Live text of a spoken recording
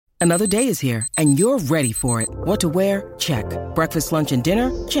Another day is here, and you're ready for it. What to wear? Check. Breakfast, lunch, and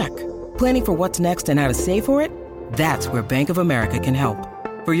dinner? Check. Planning for what's next and how to save for it? That's where Bank of America can help.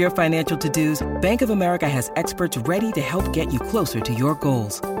 For your financial to-dos, Bank of America has experts ready to help get you closer to your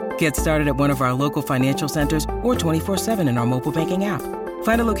goals. Get started at one of our local financial centers or 24/7 in our mobile banking app.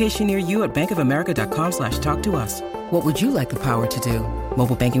 Find a location near you at bankofamerica.com/talktous. What would you like the power to do?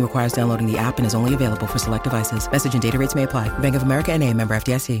 Mobile banking requires downloading the app and is only available for select devices. Message and data rates may apply. Bank of America N.A., member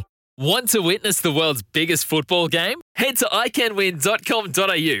FDIC. Want to witness the world's biggest football game? Head to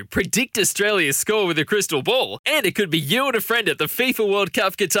iCanWin.com.au, predict Australia's score with a crystal ball, and it could be you and a friend at the FIFA World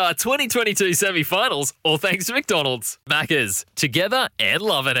Cup Qatar 2022 semi-finals, all thanks to McDonald's. Maccas, together and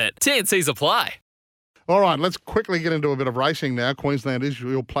loving it. TNCs apply. All right, let's quickly get into a bit of racing now. Queensland is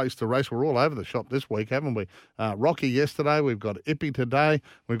your place to race. We're all over the shop this week, haven't we? Rocky yesterday, we've got Ippy today,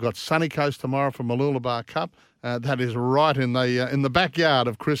 we've got Sunny Coast tomorrow from Mooloolaba Cup. That is right in the backyard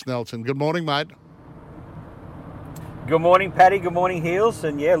of Chris Nelson. Good morning, mate. Good morning, Paddy. Good morning, Heels.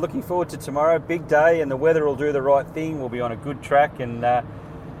 And yeah, looking forward to tomorrow. Big day, and the weather will do the right thing. We'll be on a good track, and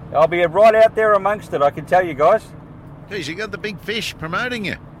I'll be right out there amongst it, I can tell you guys. Geez, you got the big fish promoting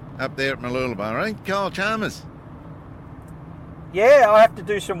you up there at Mooloolaba, eh? Kyle Chalmers. Yeah, I have to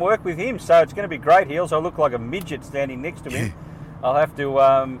do some work with him, so it's going to be great, Heels. I look like a midget standing next to him. I'll have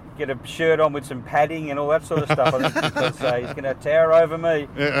to get a shirt on with some padding and all that sort of stuff, I think, because he's going to tower over me.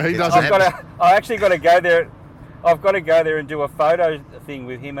 Yeah, he doesn't. I actually got to go there. I've got to go there and do a photo thing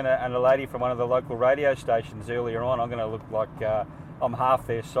with him and a lady from one of the local radio stations earlier on. I'm going to look like I'm half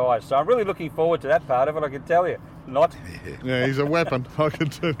their size. So I'm really looking forward to that part of it, I can tell you. Not. Yeah, he's a weapon. I can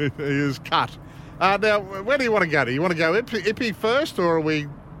tell you. He is cut. Now, where do you want to go to? You want to go Ippy first, or are we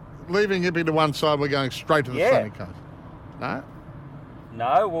leaving Ippy to one side? We're going straight to the Sunny Coast. No?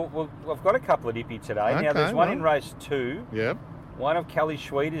 No, I've got a couple at Ippy today. Okay, now, there's one in race 2. Yep. One of Kelly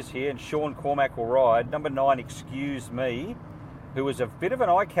Schweed is here, and Sean Cormack will ride. Number 9, Excuse Me, who was a bit of an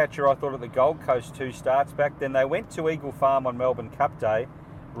eye-catcher, I thought, at the Gold Coast 2 starts back. Then they went to Eagle Farm on Melbourne Cup Day,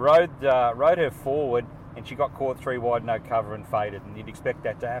 rode her forward, and she got caught 3 wide, no cover, and faded. And you'd expect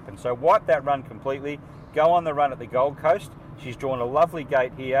that to happen. So wipe that run completely. Go on the run at the Gold Coast. She's drawn a lovely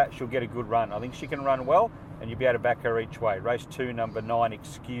gate here. She'll get a good run. I think she can run well, and you'll be able to back her each way. Race 2, number 9,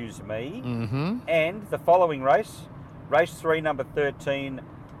 Excuse Me. Mm-hmm. And the following race, race 3, number 13,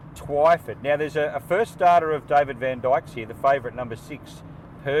 Twyford. Now, there's a first starter of David Van Dyke's here, the favourite, number 6,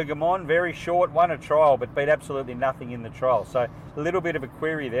 Pergamon. Very short, won a trial, but beat absolutely nothing in the trial. So a little bit of a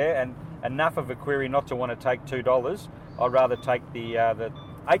query there, and enough of a query not to want to take $2. I'd rather take the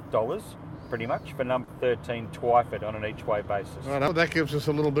 $8, pretty much, for number 13, Twyford, on an each-way basis. Right, well, that gives us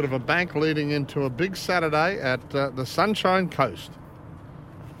a little bit of a bank leading into a big Saturday at the Sunshine Coast.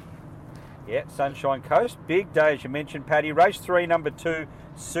 Yeah, Sunshine Coast. Big day, as you mentioned, Paddy. Race 3, number 2,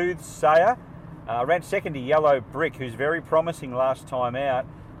 Soothsayer. Ran second to Yellow Brick, who's very promising last time out.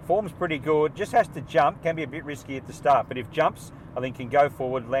 Form's pretty good. Just has to jump. Can be a bit risky at the start. But if jumps, I think can go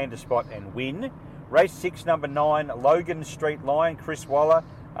forward, land a spot and win. Race 6, number 9, Logan Street Lion. Chris Waller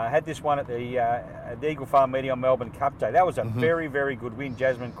had this one at the Eagle Farm meeting on Melbourne Cup Day. That was a very, very good win.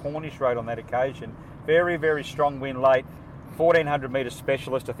 Jasmine Cornish rode on that occasion. Very, very strong win late. 1,400 metre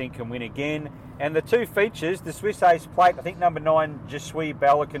specialist, I think, can win again. And the 2 features, the Swiss Ace Plate, I think number 9, Jesui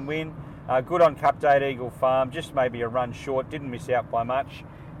Bella can win. Good on Cup Day at Eagle Farm, just maybe a run short, didn't miss out by much.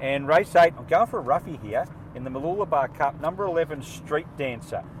 And race 8, I'm going for a roughie here, in the Mooloolaba Cup, number 11, Street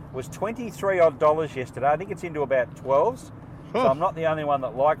Dancer. Was $23 odd yesterday. I think it's into about 12s. So I'm not the only one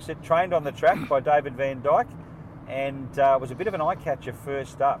that likes it. Trained on the track by David Van Dyke, and was a bit of an eye-catcher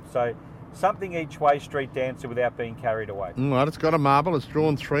first up. So something each way, Street Dancer, without being carried away. Right, it's got a marble, it's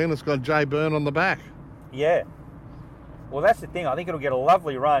drawn 3, and it's got Jay Byrne on the back. Yeah. Well, that's the thing. I think it'll get a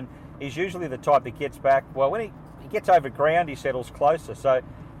lovely run. He's usually the type that gets back. Well, when he gets over ground, he settles closer. So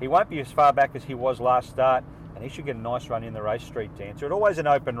he won't be as far back as he was last start, and he should get a nice run in the race, Street Dancer. It's always an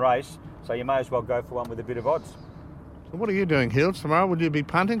open race, so you may as well go for one with a bit of odds. So what are you doing, Hills? Tomorrow, will you be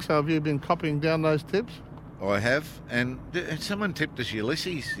punting? So have you been copying down those tips? I have, and someone tipped us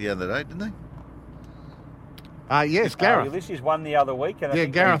Ulysses the other day, didn't they? Yes, Gareth. Ulysses won the other week. And I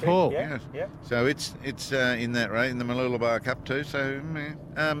think Gareth Hall. Yeah. So it's in that race, in the Mooloolaba Cup too. So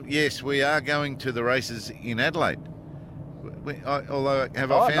yes, we are going to the races in Adelaide. Although, I found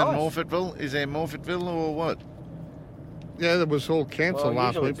nice. Morfettville? Is there Morfettville or what? Yeah, that was all cancelled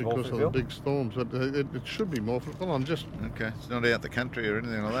last week it's because of the big storms. But it should be Morfettville. I'm just it's not out the country or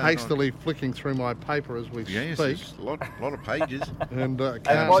anything like that. Hastily flicking through my paper as we yes, speak. Yes, a lot of pages. And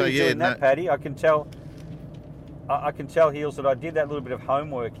while you're doing that, Paddy, I can tell I can tell, Heels, that I did that little bit of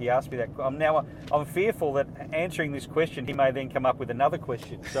homework. He asked me that. I'm fearful that answering this question, he may then come up with another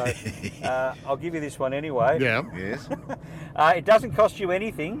question. So I'll give you this one anyway. Yeah. Yes. It doesn't cost you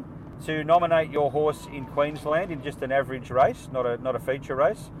anything to nominate your horse in Queensland in just an average race, not a feature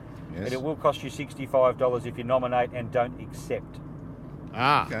race. Yes. But it will cost you $65 if you nominate and don't accept.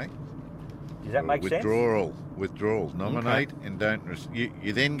 Okay. Does that make sense? Withdrawal. Nominate and don't.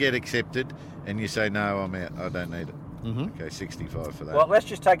 You then get accepted, and you say no, I'm out. I don't need it. Okay, 65 for that. Well, let's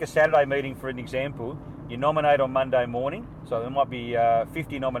just take a Saturday meeting for an example. You nominate on Monday morning, so there might be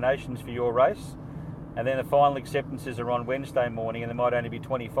 50 nominations for your race, and then the final acceptances are on Wednesday morning, and there might only be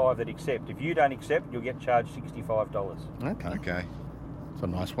 25 that accept. If you don't accept, you'll get charged $65. Okay. It's a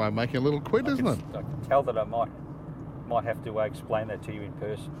nice way of making a little quid, isn't it? I can tell that I might have to explain that to you in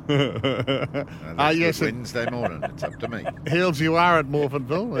person. Yes, Wednesday morning. It's up to me. Heels, you are at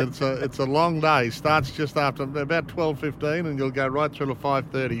Morphettville. It's a long day. Starts just after about 12:15, and you'll go right through to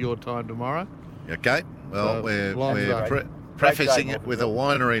 5:30 your time tomorrow. Okay. Well, So, we're long day. prefacing Great it day, with a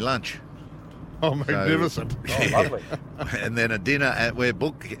winery lunch. Oh, magnificent! Oh, lovely. And then a dinner. We're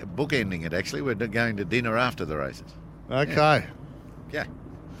bookending it, actually. We're going to dinner after the races. Okay, Yeah.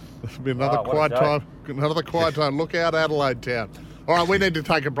 this will be another Oh, what a quiet day. time. Another quiet time. Look out, Adelaide Town. All right, we need to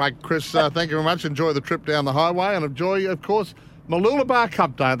take a break. Chris, thank you very much. Enjoy the trip down the highway, and enjoy, of course, Mooloolaba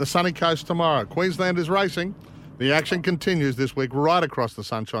Cup Day at the Sunny Coast tomorrow. Queensland is racing. The action continues this week right across the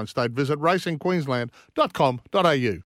Sunshine State. Visit racingqueensland.com.au.